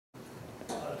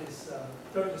this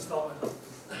third installment of this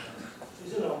学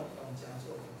生龙讲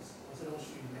座我这种属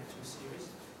于 lecture series.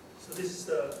 So this is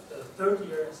the third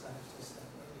year, as I just said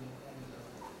earlier, and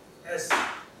as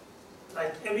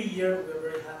like every year, we're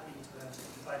very happy to have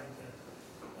invited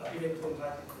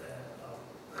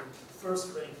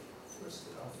first-rate,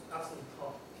 absolute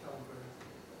top caliber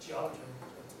geographer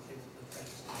to give the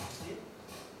lecture here.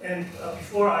 And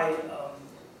before I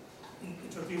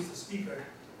introduce the speaker,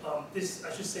 I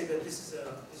should say that this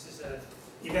is an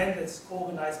event that's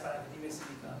co-organized by Academia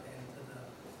Sinica and the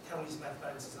Taiwanese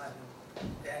Mathematics Society.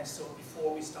 And so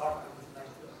before we start, I would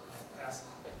like to ask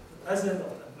the president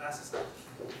of the Math Society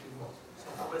to give you more.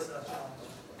 So Professor Schoen.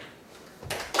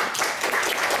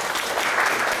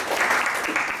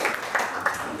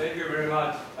 Thank you very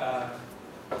much.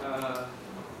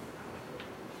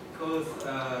 Because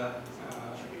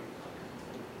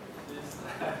this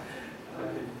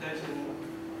invitation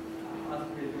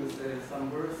asked me to say some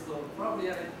words, so probably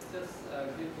I just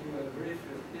give you a brief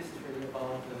history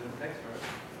about the lecture.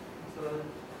 So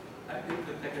I think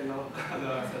to take a note, I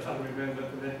don't remember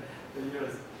the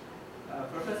years.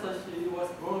 Professor Shi was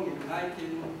born in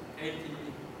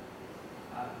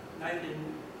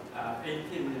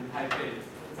 1918 in Taipei.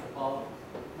 It's about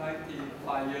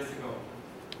 95 years ago.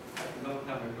 A long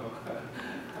time ago.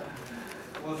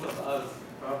 Most of us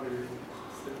probably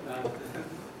still not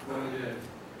born yet.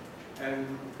 And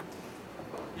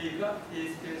he got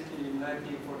his PhD in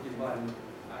 1941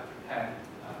 Japan,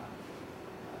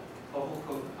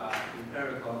 Tohoku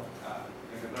Imperial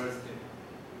University.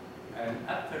 And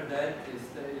after that, he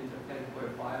stayed in Japan for a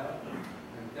while.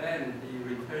 And then he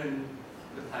returned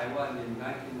to Taiwan in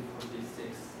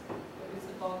 1946. So it's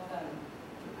about time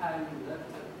Japan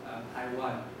left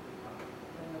Taiwan.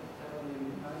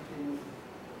 In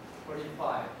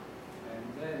 1945, and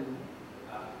then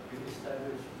we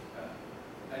established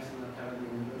National Taiwan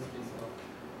University. So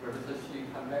Professor Shi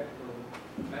came back to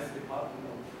Math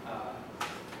Department of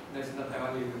National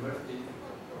Taiwan University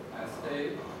and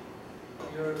stayed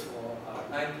here for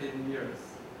 19 years,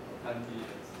 20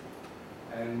 years.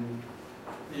 And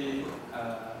he,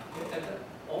 at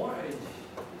our age,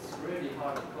 it's really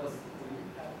hard because we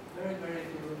have very, very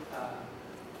few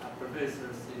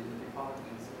professors in the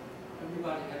department. So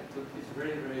everybody had to teach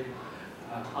very, very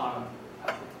hard.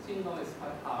 Teaching law is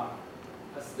quite hard.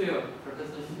 But still,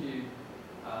 Professor Shi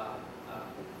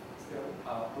still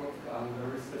worked on the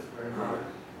research very hard.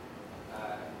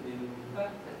 In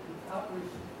fact, he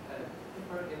published a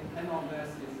paper in animal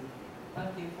math in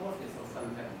 1940s or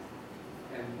something.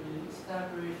 And he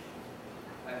established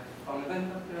a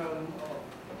fundamental theorem of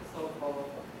so-called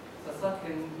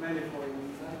Sasaki manifold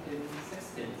in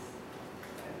 1960s.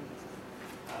 And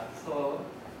so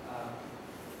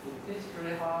he teaches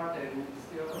very hard and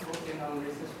still working on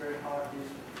research very hard.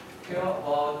 He cares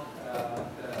about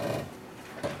the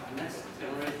next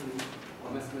generation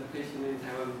of mathematicians in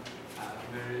Taiwan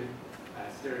very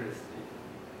seriously.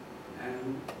 And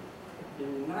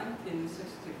in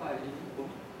 1965, he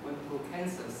went to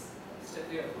Kansas, stayed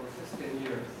there for 16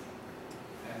 years.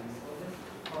 And so that's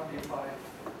probably why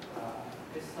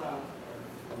his son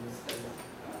from the States.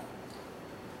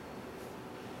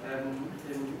 And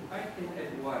in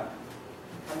 1981, he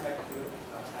came back to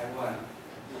Taiwan.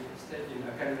 He stayed in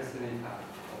Academia Sinica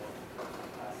for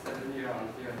 7 years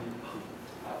until he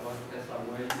was passed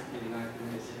away in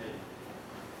 1988.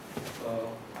 So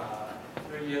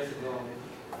 3 years ago,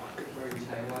 we were in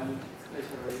Taiwan,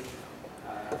 especially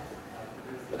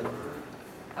with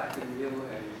Dr. Liu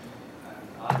and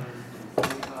others in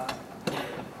Sinica,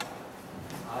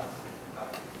 us,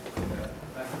 the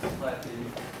Math Society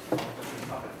of the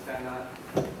Republic of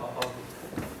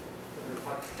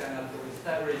China, to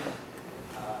establish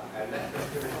a lecture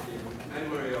series in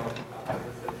memory of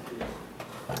Professor Shi.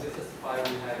 This is why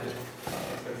we have this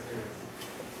lecture series.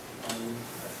 As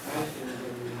mentioned,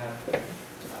 we have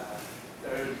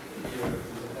third year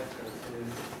in the lecture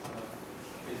series.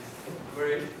 It's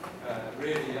very,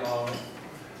 really our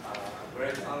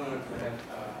great honor to have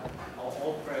our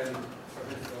old friend,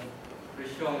 Professor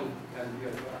Richard Schoen, can be a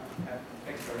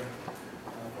lecturer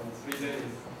from 3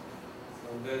 days. So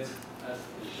let us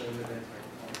enjoy the lecture.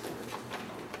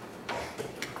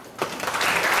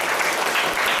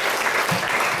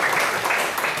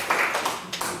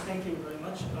 Thank you very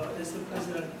much. As the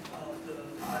president of the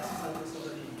Math Society has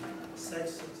already said,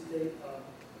 so today,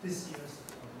 this year's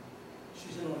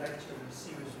Shizano lecture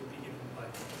series will be given by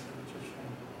Professor Richard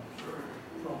Schoen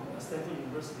from Stanford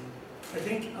University. I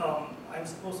think I'm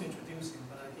supposed to introduce him,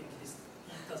 but I think he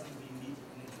doesn't really need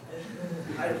an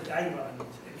introduction. I rather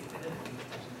need an introduction.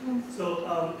 So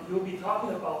you'll be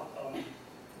talking about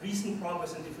recent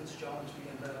progress in difference geometry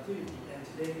and relativity. And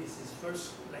today is his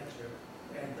first lecture.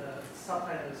 And the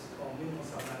subtitle is called Minimal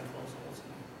Submanifolds Also.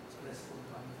 So let's put it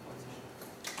on the position.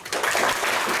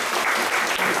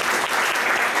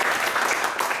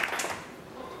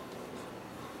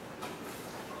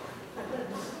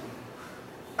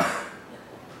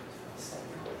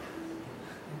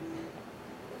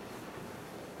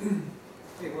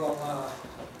 Okay, well,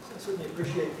 I certainly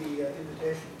appreciate the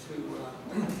invitation to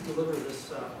deliver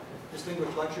this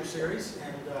distinguished lecture series,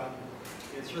 and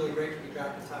it's really great to be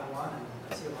back in Taiwan, and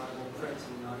I see a lot of old friends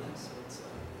in the audience,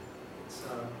 so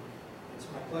it's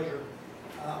my pleasure.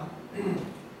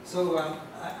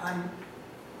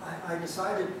 I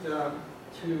decided to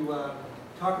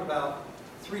talk about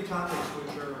three topics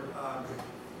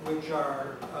which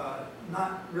are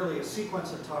not really a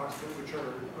sequence of talks, but which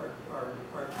are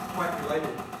quite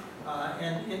related.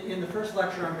 And in the first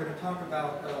lecture, I'm going to talk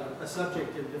about a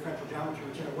subject in differential geometry,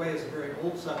 which in a way is a very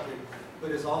old subject,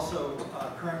 but is also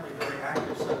currently a very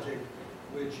active subject,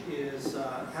 which is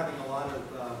having a lot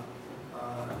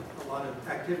of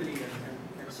activity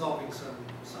and solving some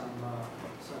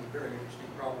very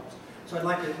interesting problems. So I'd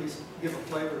like to at least give a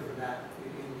flavor for that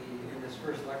in this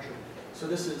first lecture. So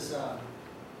this is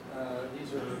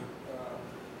these are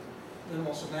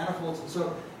minimal submanifolds,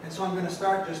 and so I'm going to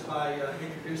start just by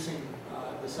introducing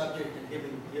the subject and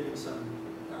giving some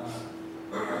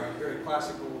very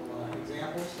classical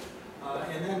examples.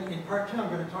 And then in part two, I'm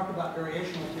going to talk about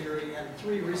variational theory and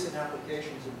three recent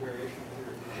applications of variational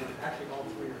theory. Actually, all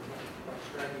three are quite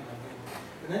striking, I think.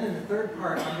 And then in the third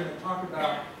part, I'm going to talk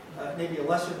about maybe a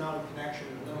lesser-known connection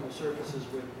of minimal surfaces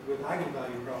with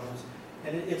eigenvalue problems.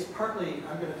 And it's partly,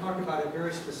 I'm going to talk about a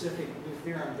very specific new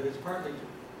theorem, but it's partly to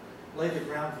lay the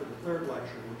ground for the third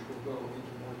lecture, which will go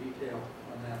into more detail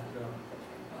on that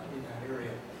in that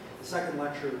area. The second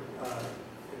lecture,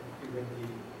 if you read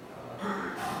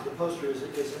the poster, is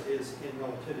in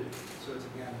relativity. So it's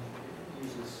again, it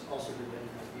uses also related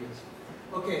ideas.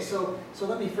 Okay, so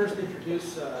let me first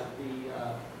introduce the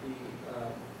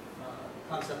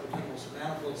concept of minimal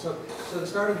submanifolds. So the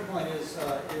starting point is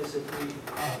if we,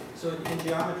 so in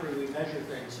geometry we measure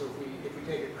things. So if we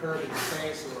take a curve in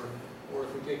space, or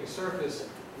if we take a surface,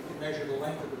 we can measure the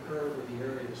length of the curve or the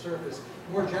area of the surface.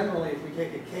 More generally, if we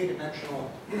take a k-dimensional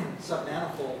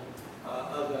submanifold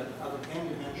of an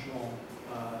n-dimensional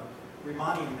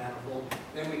Riemannian manifold,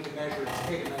 then we can measure its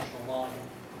k-dimensional volume.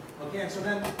 Okay, and so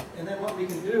then what we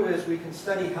can do is we can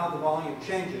study how the volume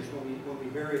changes when we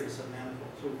vary the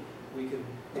submanifold. So we can,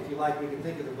 if you like, we can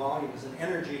think of the volume as an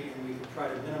energy, and we can try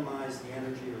to minimize the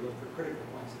energy or look for critical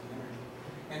points of the energy.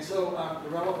 And so the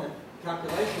relevant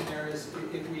calculation there is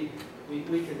if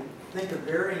we can think of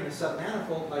varying the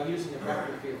submanifold by using a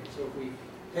vector field. So if we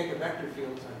take a vector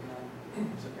field,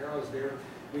 some arrows there,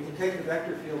 we can take the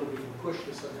vector field and we can push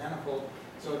the submanifold.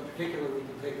 So in particular, we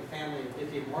can take a family of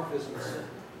diffeomorphisms,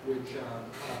 which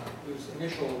whose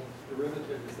initial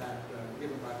derivative is that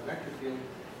given by the vector field.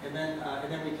 And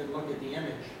then we can look at the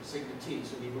image, sigma t,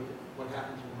 so we look at what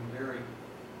happens when we vary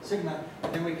sigma,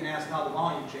 and then we can ask how the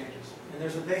volume changes. And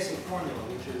there's a basic formula,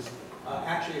 which is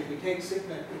actually if we take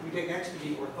sigma, if we take x to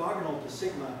be orthogonal to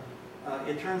sigma,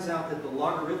 it turns out that the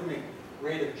logarithmic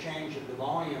rate of change of the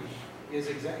volume is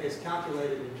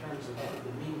calculated in terms of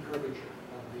the mean curvature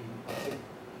of the sigma.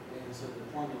 And so the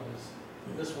formula is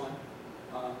this one.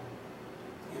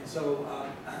 And so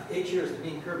h here is the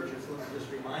mean curvature, so let me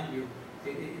just remind you.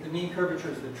 The mean curvature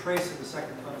is the trace of the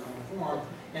second fundamental form,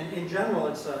 and in general,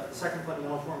 it's the second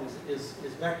fundamental form is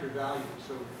vector value.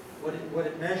 So what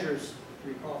it measures, if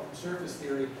you recall from surface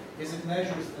theory, is it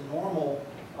measures the normal.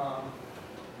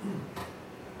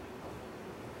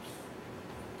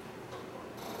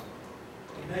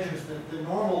 It measures the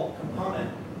normal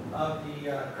component of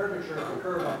the curvature of the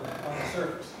curve on the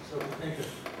surface. So if we think of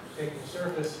taking the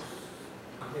surface,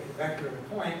 take a vector of a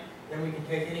point, then we can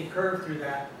take any curve through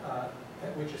that.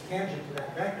 Which is tangent to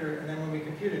that vector, and then when we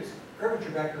compute its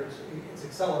curvature vector, its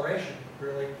acceleration,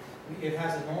 really, it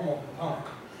has a normal component.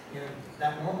 And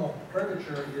that normal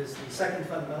curvature is the second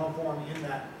fundamental form in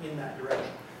that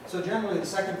direction. So generally, the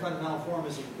second fundamental form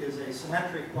is a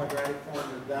symmetric quadratic form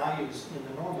of values in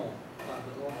the normal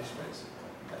space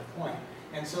at a point.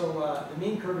 And so the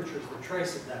mean curvature is the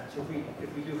trace of that. So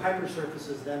if we do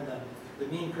hypersurfaces, then the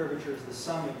mean curvature is the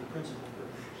sum of the principal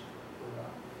curvatures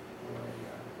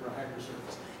for a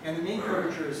hypersurface. And the mean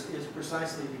curvature is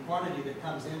precisely the quantity that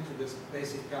comes into this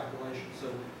basic calculation.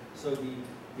 So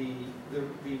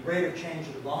the rate of change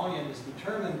of the volume is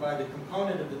determined by the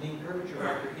component of the mean curvature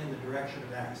vector in the direction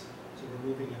of x. So we're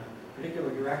moving in a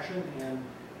particular direction, and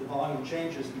the volume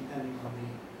changes depending on the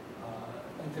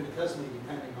infinitesimally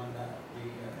depending on the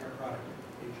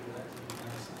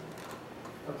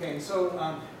Okay, so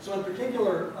so in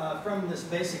particular, from this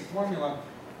basic formula,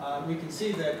 we can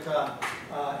see that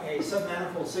a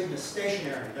submanifold sigma is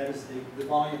stationary, that is, the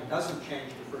volume doesn't change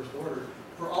to first order,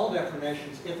 for all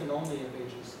deformations if and only if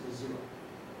H is 0.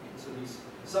 And so these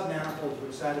submanifolds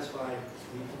which satisfy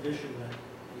the condition that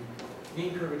the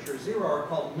mean curvature is 0 are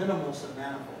called minimal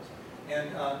submanifolds.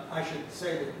 And I should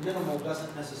say that minimal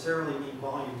doesn't necessarily mean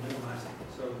volume minimizing.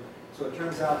 So it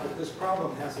turns out that this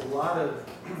problem has a lot of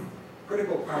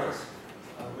critical points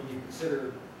when you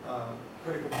consider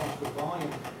critical points with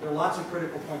volume. There are lots of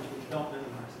critical points which don't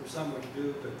minimize. There's some which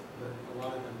do, but a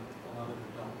lot of them don't.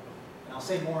 And I'll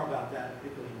say more about that,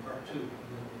 particularly in part 2, the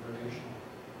variation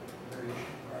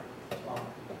part.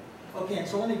 Okay, and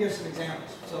so let me give some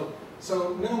examples.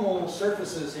 So minimal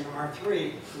surfaces in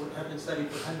R3 have been studied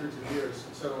for hundreds of years.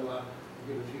 So I'll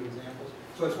give a few examples.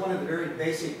 So it's one of the very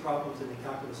basic problems in the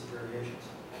calculus of variations.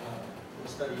 It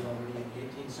was studied already in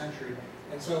the 18th century.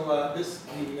 And so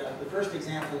the first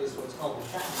example is what's called the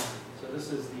Chapman. So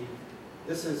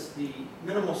this is the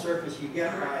minimal surface you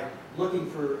get by looking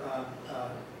for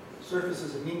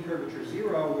surfaces of mean curvature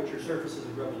 0, which are surfaces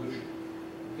of revolution.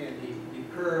 And the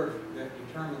curve that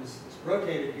determines it's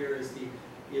rotated here is the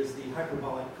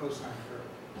hyperbolic cosine curve.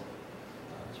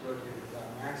 It's rotated about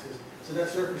an axis. So that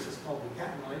surface is called the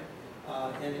catenoid,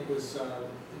 and it was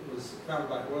found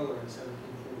by Euler in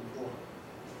 1744.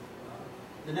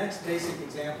 The next basic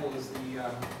example is the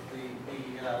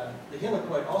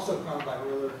helicoid, also found by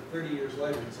Euler 30 years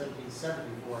later in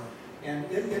 1774. And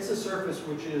it's a surface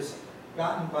which is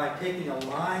gotten by taking a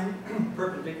line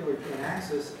perpendicular to an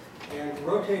axis and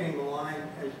rotating the line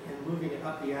and moving it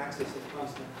up the axis at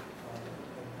constant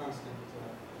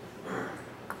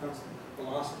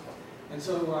velocity. And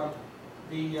so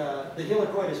the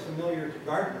helicoid is familiar to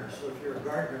gardeners. So if you're a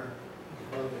gardener,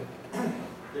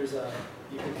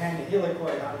 you can hang a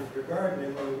helicoid out of your garden,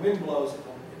 and when the wind blows, it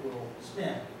will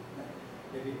spin.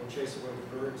 Maybe it will chase away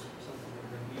the birds or something that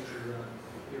can eat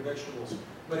your vegetables.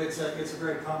 But it's a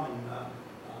very common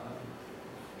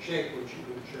shape which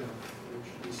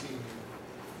we see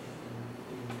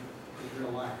in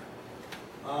real life.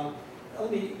 Let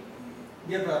me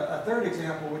give a third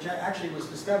example, which actually was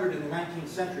discovered in the 19th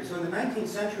century. So in the 19th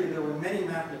century, there were many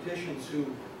mathematicians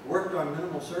who worked on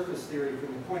minimal surface theory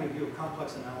from the point of view of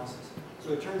complex analysis.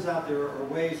 So it turns out there are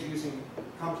ways using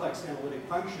complex analytic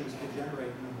functions to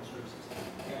generate minimal surfaces.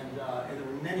 And there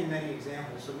were many, many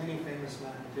examples. So many famous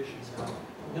mathematicians have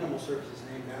minimal surfaces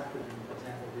named after them, for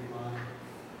example, Riemann.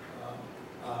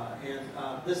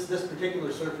 This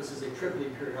particular surface is a triply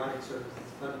periodic surface.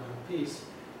 It's a fundamental piece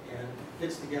and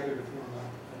fits together to form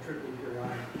a triply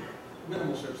periodic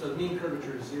minimal surface. So the mean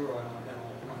curvature is 0 at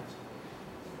all points.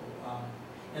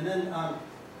 And then,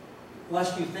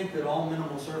 lest you think that all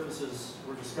minimal surfaces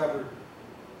were discovered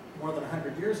more than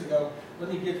 100 years ago,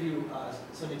 let me give you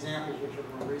some examples which are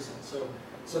more recent. So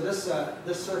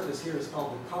this surface here is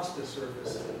called the Costa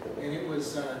surface, and it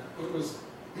was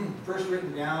first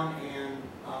written down and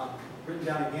written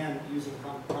down again using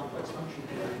complex function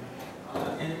theory,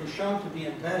 and it was shown to be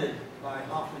embedded by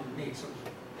Hoffman and Meeks. So it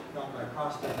was found by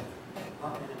Costa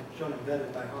and shown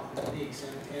embedded by Hoffman and Meeks,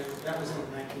 and that was in the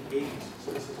 1980s.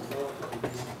 So this is a relatively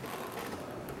recent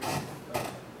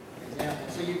example.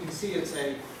 So you can see it's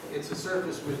a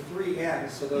surface with 3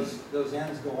 ends. So those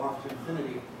ends go off to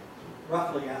infinity,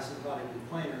 roughly asymptotically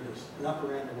planar. There's an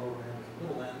upper end, a lower end, a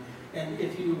middle end. And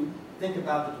if you think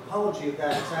about the topology of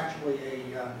that, it's actually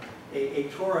a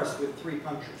torus with 3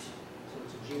 punctures. So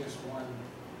it's a genus 1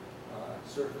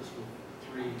 surface with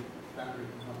 3 boundary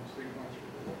components, 3 points.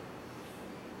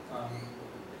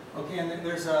 Okay, and then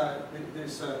there's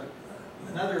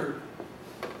another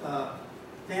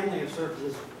family of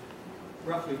surfaces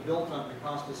roughly built on the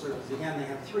Costa surface. Again, they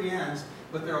have 3 ends,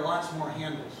 but there are lots more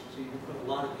handles. So you can put a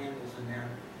lot of handles in there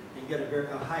and get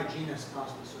a high genus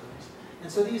Costa surface.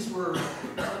 And so these were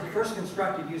first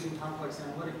constructed using complex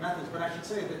analytic methods, but I should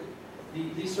say that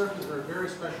these surfaces are a very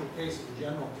special case of the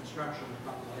general construction of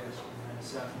complex in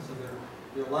 1997. So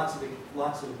there are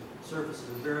lots of surfaces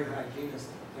of very high genus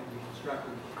that can be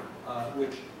constructed,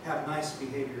 which have nice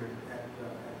behavior at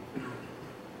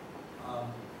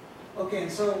okay,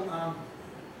 and so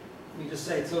let me just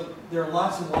say, so there are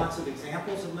lots and lots of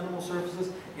examples of minimal surfaces.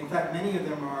 In fact, many of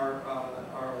them are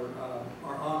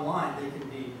online. They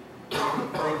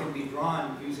can be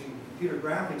drawn using computer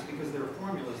graphics because there are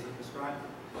formulas that describe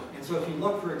them. And so if you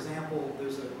look, for example,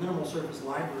 there's a minimal surface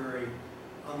library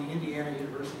on the Indiana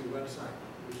University website,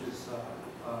 which is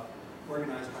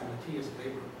organized by Matthias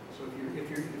Weber. So if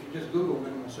you just Google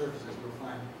minimal surfaces,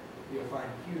 you'll find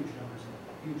huge numbers of them.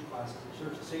 huge classes of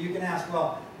surfaces. So you can ask,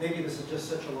 well, maybe this is just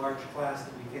such a large class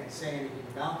that we can't say anything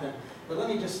about them. But let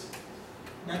me just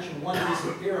mention one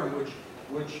recent theorem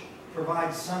which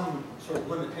provides some sort of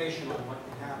limitation on what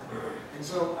can happen. And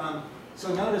so,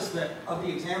 so notice that of the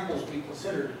examples we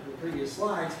considered in the previous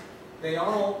slides, they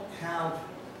all have,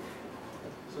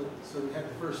 so we had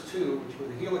the first two, which were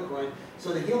the helicoid.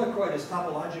 So the helicoid is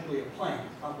topologically a plane,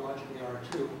 topologically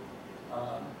R2.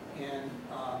 And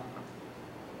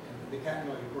the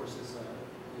catenoid, of course, is a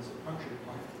punctured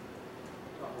plane,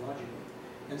 topologically.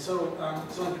 And so,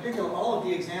 so in particular, all of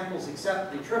the examples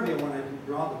except the trivial one, I didn't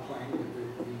draw the plane.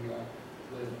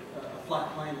 A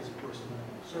flat plane is, of course, a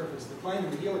minimal surface. The plane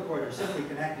and the helicoid are simply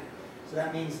connected. So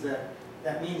that means that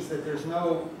there's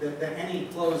no that any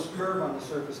closed curve on the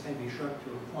surface can be shrunk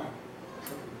to a point.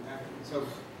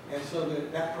 And so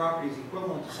that property is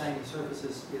equivalent to saying the surface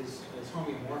is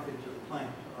homeomorphic to the plane,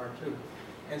 R2.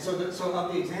 And so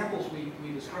of the examples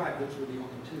we described, those were the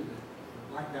only two that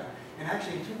were like that. And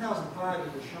actually, in 2005,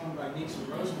 it was shown by Meeks and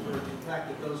Rosenberg, in fact,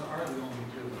 that those are the only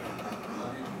two.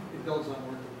 And it builds on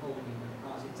work of Holding and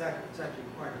Rossi. It's actually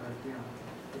quite a right theorem.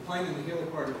 The plane and the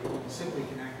helicoid are the only simply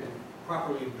connected,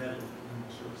 properly embedded minimal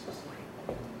surfaces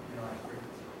in R3.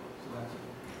 So that's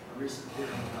a recent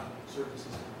theorem about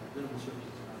surfaces, minimal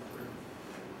surfaces in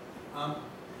R3.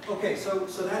 Okay, so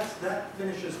that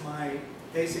finishes my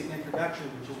basic introduction,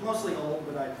 which is mostly old,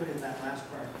 but I put in that last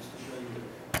part just to show you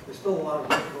that there's still a lot of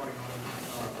work going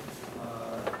on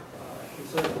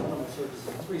concerning minimal surfaces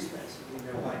in 3 space. I mean,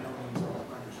 they're by no means all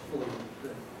fully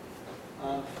good.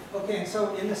 Okay, and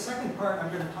so in the second part, I'm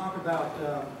going to talk about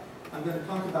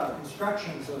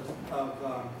constructions of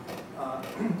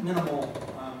minimal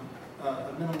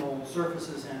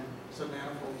surfaces and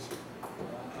submanifolds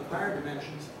of higher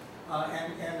dimensions,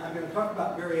 and I'm going to talk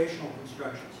about variational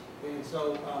constructions. Okay, and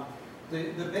so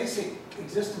the basic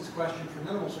existence question for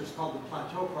minimal surfaces is called the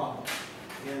plateau problem,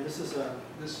 and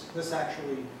this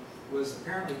actually was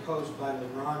apparently posed by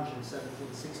Lagrange in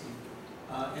 1760.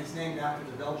 It's named after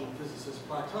the Belgian physicist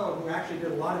Plateau, who actually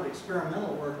did a lot of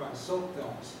experimental work on soap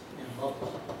films in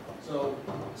bubbles.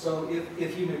 So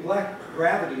if you neglect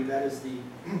gravity, that is the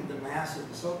mass of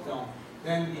the soap film,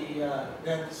 then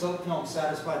the soap films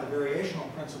satisfy the variational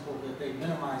principle that they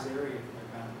minimize area from their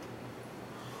boundary.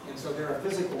 And so they're a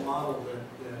physical model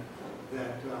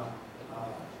that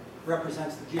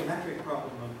represents the geometric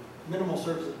problem of minimal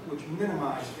surfaces which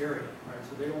minimize area. Right?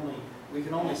 So we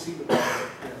can only see the part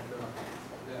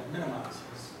that minimize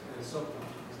as soap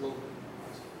films, as locally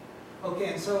minimized. Okay,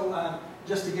 and so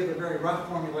just to give a very rough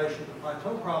formulation of the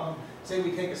plateau problem, say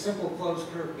we take a simple closed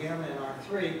curve gamma in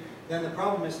R3, then the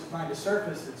problem is to find a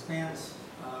surface that spans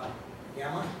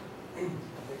gamma,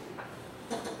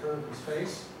 curve in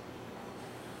space.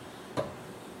 We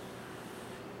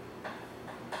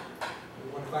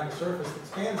want to find a surface that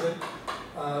spans it,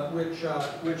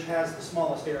 which has the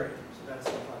smallest area. So that's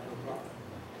the plateau problem.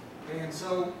 Okay, and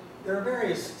so there are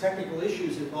various technical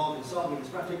issues involved in solving this.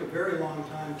 It's going to take a very long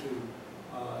time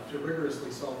to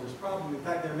rigorously solve this problem. In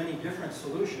fact, there are many different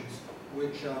solutions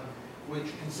which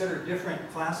consider different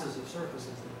classes of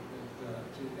surfaces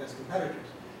as competitors.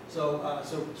 So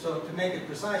to make it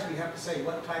precise, we have to say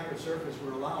what type of surface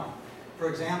we're allowing. For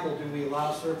example, do we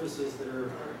allow surfaces that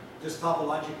are just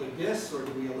topologically disks, or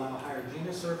do we allow higher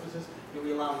genus surfaces? Do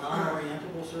we allow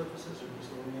non-orientable surfaces, or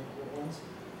just orientable ones?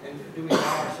 And do we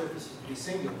allow our surfaces to be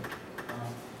singular?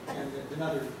 And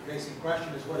another basic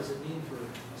question is, what does it mean for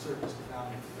a surface to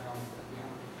bound in general?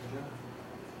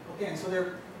 Okay, and so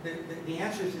the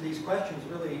answers to these questions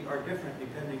really are different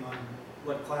depending on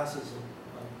what classes of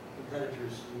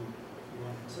competitors you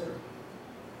want to consider.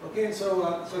 Okay, and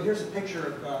so here's a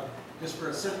picture of just for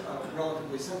a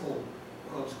relatively simple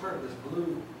closed curve, this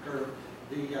blue curve.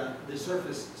 The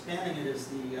surface spanning it is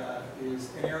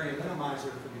an area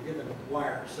minimizer for the given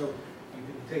wire. So you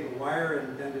can take a wire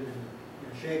and bend it in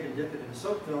shape and dip it in a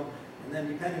soap film, and then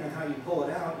depending on how you pull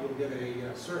it out, you'll get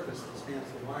a surface that spans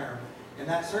the wire. And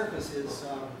that surface is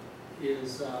a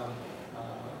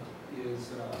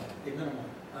minimal,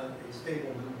 a stable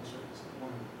minimal surface,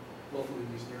 one locally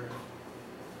least area.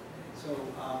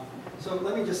 So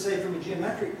let me just say, from a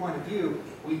geometric point of view,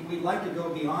 we'd like to go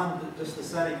beyond just the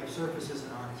setting of surfaces in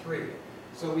R3.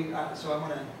 So I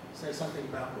want to say something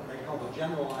about what I call the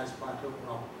generalized plateau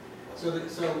problem.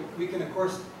 So we can, of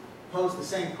course, pose the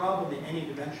same problem in any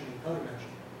dimension and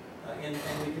codimension, and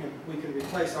we can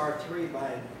replace R3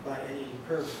 by any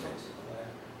curved space, by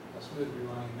a smoothly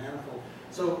running manifold.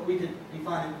 So we could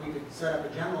set up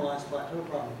a generalized plateau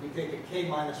problem. If we take a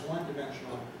k-1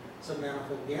 dimensional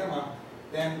submanifold gamma,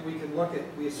 then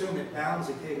we assume it bounds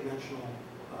a k-dimensional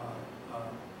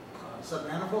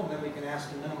submanifold, and then we can ask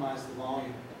to minimize the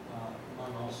volume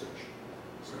among all search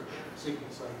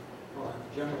sequence, like call that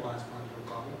the generalized plateau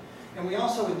problem. And we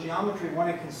also, in geometry, want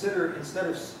to consider, instead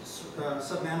of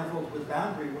submanifolds with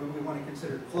boundary, when we want to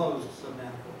consider closed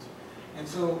submanifolds. And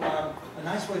so a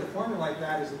nice way to formulate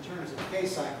that is in terms of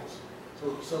K-cycles.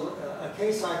 So a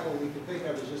K-cycle we can think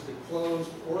of as just a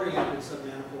closed, oriented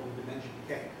submanifold of dimension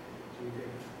K. So we take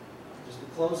just a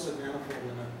closed submanifold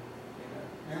in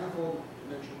a manifold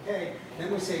dimension K.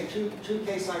 Then we say two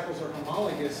K-cycles are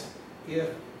homologous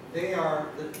if they are,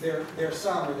 their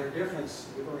sum or their difference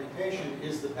with orientation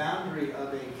is the boundary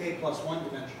of a K plus 1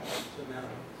 dimensional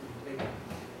submanifold.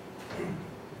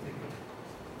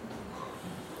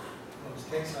 So those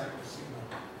K-cycles, sigma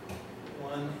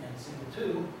 1 and sigma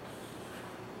 2,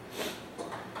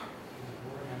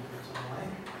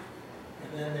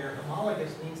 and then their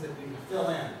homologous means that we can fill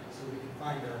in, so we can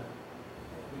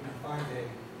find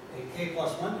a K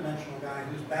plus 1 dimensional guy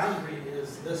whose boundary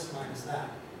is this minus that.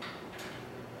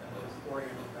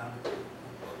 Oriented boundary.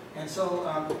 And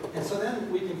so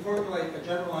then we can formulate a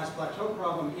generalized plateau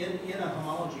problem in a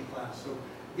homology class. So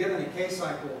given a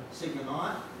K-cycle sigma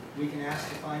naught, we can ask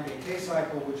to find a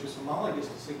K-cycle which is homologous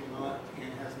to sigma naught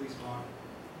and has least volume.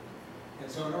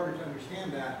 And so in order to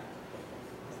understand that,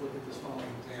 let's look at this following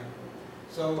example.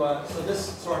 So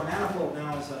our manifold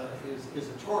now is a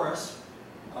torus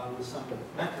with some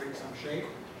metric, some shape,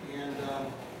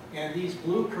 and these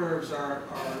blue curves are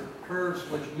curves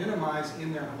which minimize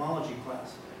in their homology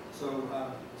class.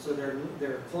 So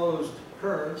they're closed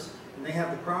curves, and they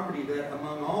have the property that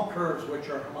among all curves which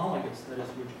are homologous, that is,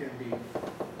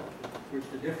 which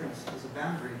the difference is a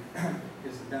boundary,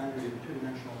 is the boundary of the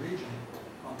two-dimensional region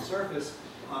on the surface,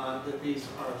 that these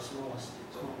are smallest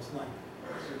length.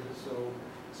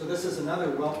 So this is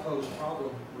another well-posed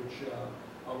problem, which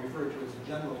I'll refer to as a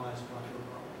generalized plateau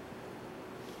problem.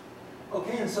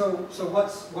 Okay, and so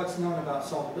what's known about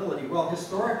solvability? Well,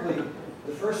 historically,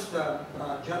 the first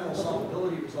general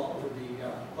solvability result for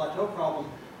the plateau problem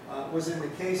was in the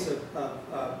case of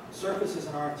surfaces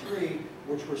in R3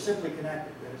 which were simply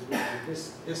connected, that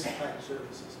is, this type of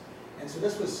surfaces. And so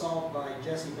this was solved by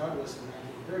Jesse Douglas in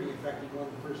 1930. In fact, he won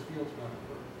the first Fields Medal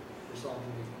for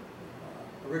solving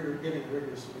giving a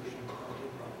rigorous solution to the plateau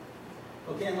problem.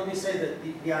 Okay, and let me say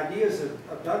that the ideas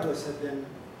of Douglas have been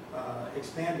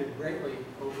expanded greatly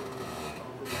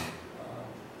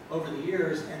over the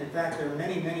years, and in fact there are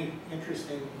many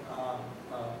interesting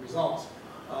results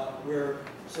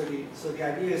so the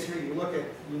idea is here you look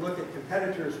at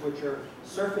competitors which are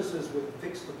surfaces with a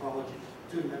fixed topology,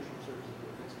 two-dimensional surfaces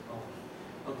with a fixed topology.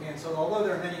 Okay, and so although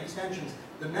there are many extensions,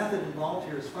 the method involved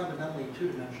here is fundamentally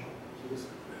two-dimensional. So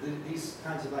these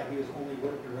kinds of ideas only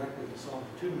work directly to solve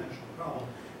a two-dimensional problem.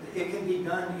 It can be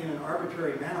done in an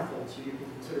arbitrary manifold, so you can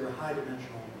consider a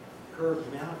high-dimensional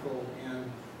curved manifold, and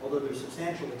although there's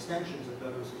substantial extensions of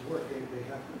Douglas's work,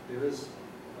 there is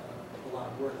a lot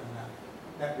of work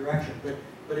in that direction.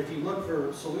 But if you look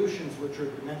for solutions which are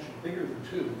dimension bigger than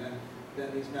 2,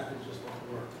 then these methods just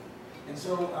don't work. And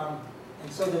so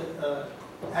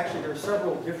actually there are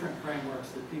several different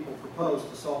frameworks that people propose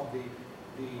to solve the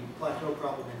plateau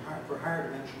problem for higher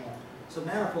dimensional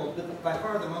submanifolds, but by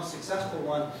far the most successful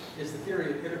one is the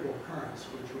theory of integral currents,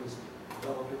 which was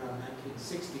developed around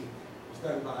 1960. It was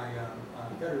done by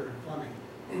Federer and Fleming.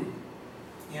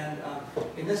 And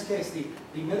in this case, the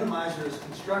minimizer is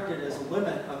constructed as a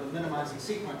limit of a minimizing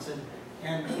sequence,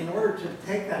 and in order to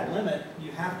take that limit,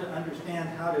 you have to understand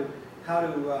how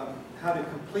to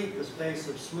complete the space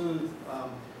of smooth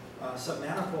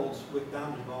submanifolds with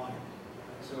bounded volume.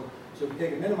 So if you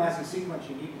take a minimizing sequence,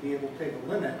 you need to be able to take a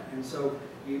limit, and so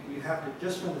you have to,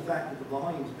 just from the fact that the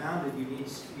volume is bounded, you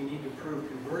need to prove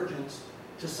convergence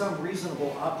to some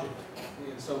reasonable object.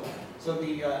 And so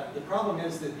the problem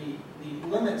is that the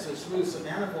limits of smooth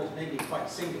submanifolds may be quite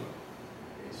singular.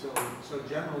 Okay, so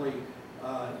generally,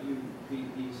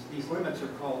 these limits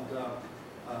are called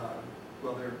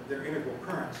well, they're integral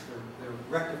currents. They're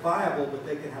rectifiable, but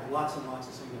they can have lots and lots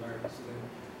of singularities.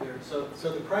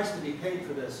 So the price to be paid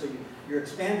for this, so you're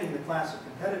expanding the class of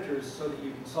competitors so that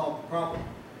you can solve the problem.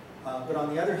 But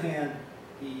on the other hand,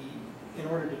 in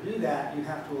order to do that, you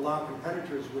have to allow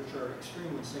competitors which are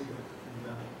extremely singular in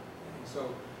them.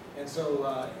 And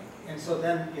so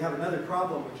then you have another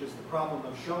problem, which is the problem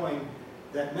of showing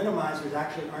that minimizers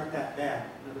actually aren't that bad.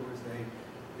 In other words,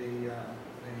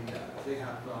 they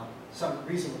have some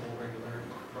reasonable regularity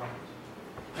properties.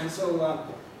 And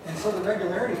so the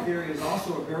regularity theory is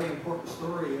also a very important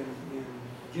story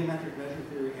geometric measure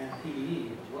theory and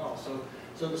PDE as well. So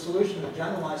the solution of the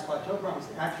generalized plateau problem is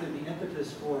actually the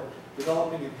impetus for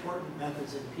developing important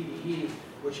methods in PDE,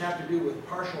 which have to do with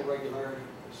partial regularity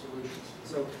solutions.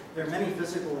 So there are many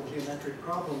physical and geometric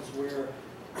problems where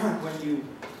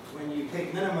when you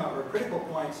take minima or critical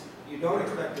points, you don't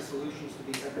expect the solutions to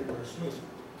be everywhere smooth.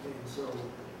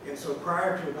 And so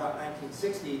prior to about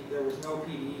 1960, there was no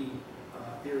PDE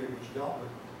theory which dealt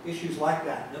with issues like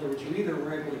that. In other words, you either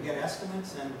were able to get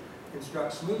estimates and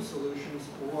construct smooth solutions,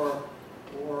 or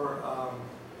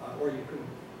you couldn't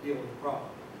deal with the problem.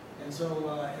 And so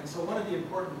one of the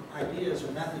important ideas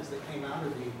or methods that came out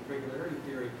of the regularity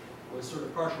theory was sort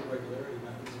of partial regularity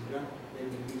methods in general.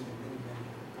 They've been used in many different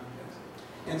contexts.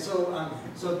 And so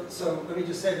let me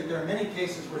just say that there are many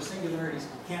cases where singularities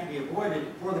can't be avoided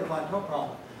for the plateau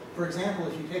problem. For example,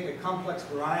 if you take a complex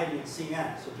variety in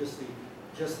Cn, so just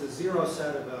the zero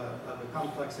set of a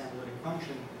complex analytic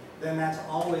function, then that's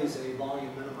always a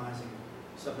volume minimizing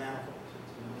submanifold.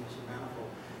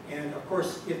 And of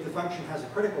course, if the function has a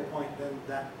critical point, then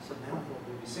that submanifold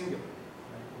will be singular.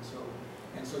 Right?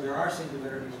 And so there are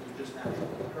singularities that just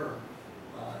naturally occur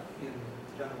in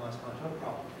the generalized plateau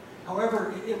problem.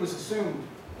 However, it was assumed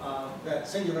that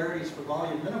singularities for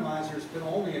volume minimizers could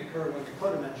only occur when the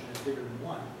codimension is bigger than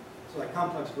 1. So like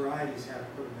complex varieties have a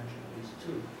codimension of at least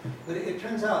 2. But it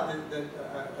turns out that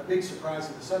a big surprise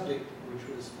of the subject, which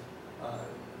was a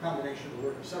combination of the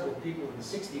work of several people in the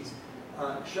 60s,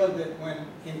 showed that when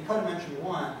in codimension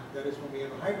 1, that is when we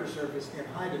have a hypersurface in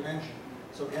high dimension,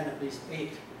 so n at least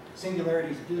 8,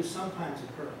 singularities do sometimes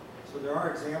occur. So there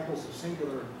are examples of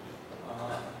singular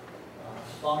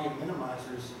volume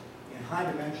minimizers in high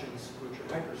dimensions, which are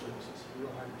hypersurfaces,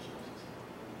 real hypersurfaces.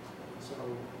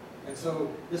 And so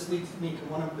this leads me to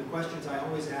one of the questions I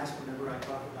always ask whenever I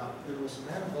talk about literal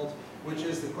submanifolds, which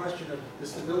is the question of the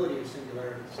stability of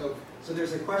singularities. So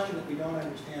there's a question that we don't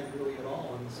understand really at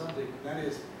all in the subject, and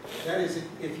that is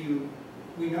if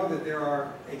we know that there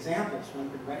are examples,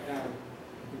 one can write down,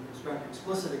 you can construct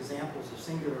explicit examples of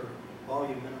singular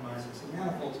volume minimizing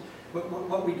submanifolds, but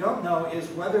what we don't know is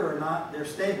whether or not they're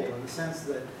stable in the sense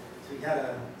that if we had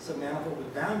a submanifold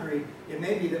with boundary, it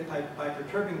may be that by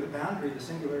perturbing the boundary, the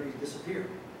singularities disappear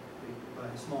by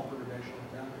a small perturbation of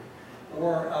the boundary.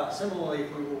 Or similarly,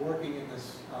 if we were working in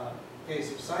this case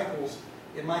of cycles,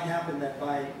 it might happen that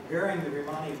by varying the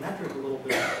Riemannian metric a little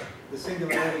bit, the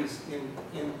singularities in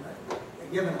a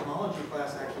given homology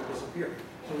class actually disappear.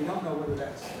 So we don't know whether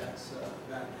that happens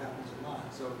or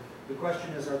not. So the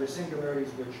question is, are there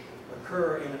singularities which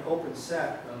occur in an open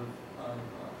set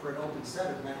for an open set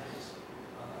of metrics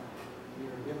we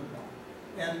are given them?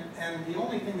 And the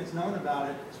only thing that's known about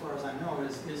it, as far as I know,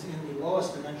 is in the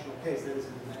lowest dimensional case, that is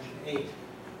in dimension 8.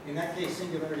 In that case,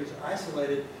 singularities are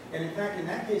isolated, and in fact, in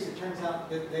that case, it turns out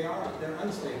that they're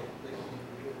unstable. They can be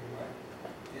completely right.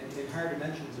 And in higher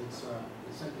dimensions, it's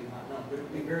simply not known. But it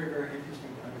would be very, very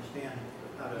interesting to understand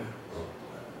how to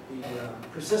the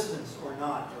persistence or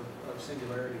not of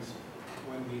singularities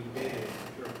when we data it.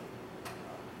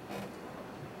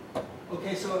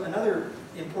 Okay, so another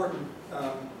important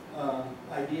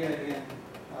idea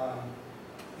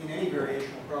in any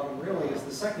variational problem really is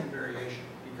the second variation,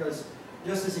 because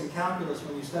just as in calculus,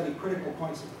 when you study critical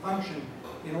points of the function,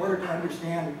 in order to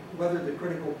understand whether the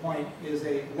critical point is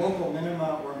a local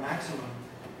minima or maximum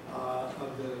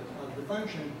of the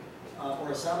function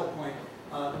or a saddle point,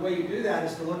 the way you do that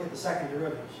is to look at the second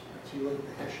derivatives. So you look at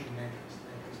the Hessian matrix,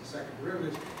 the second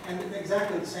derivatives, and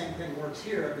exactly the same thing works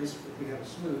here, at least if we have a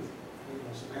smooth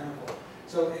submanifold.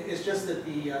 So it's just that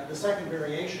the second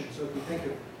variation, so if you think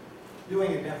of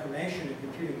doing a deformation and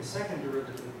computing the second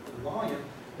derivative of the volume,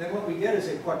 then what we get is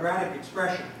a quadratic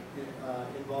expression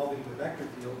involving the vector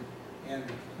field and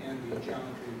the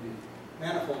geometry of the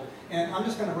manifold. And I'm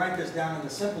just going to write this down in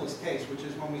the simplest case, which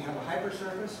is when we have a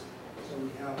hypersurface. So we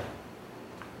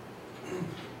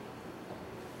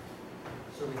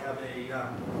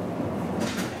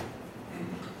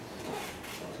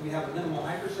have a minimal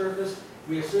hypersurface.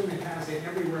 We assume it has an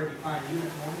everywhere defined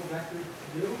unit normal vector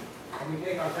u, and we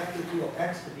take our vector field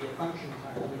x to be a function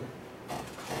times mu.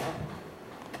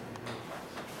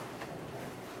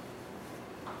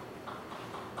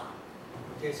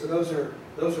 Okay, so those are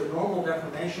normal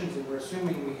deformations, and we're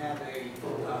assuming we have a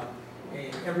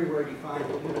everywhere defined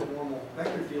unit normal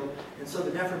vector field, and so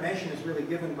the deformation is really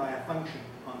given by a function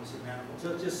on the submanifold.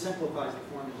 So it just simplifies the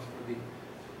formula for the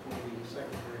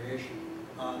second variation.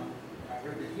 I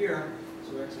wrote it here,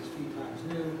 so x is p times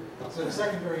nu. So the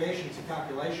second variation is a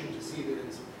calculation to see that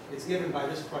it's given by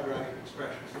this quadratic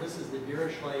expression. So this is the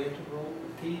Dirichlet integral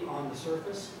of p on the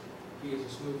surface. P is a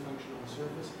smooth function on the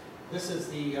surface. This is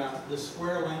the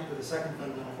square length of the second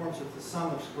fundamental form, so it's the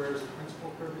sum of squares of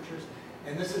principal curvatures.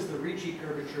 And this is the Ricci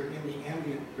curvature in the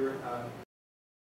ambient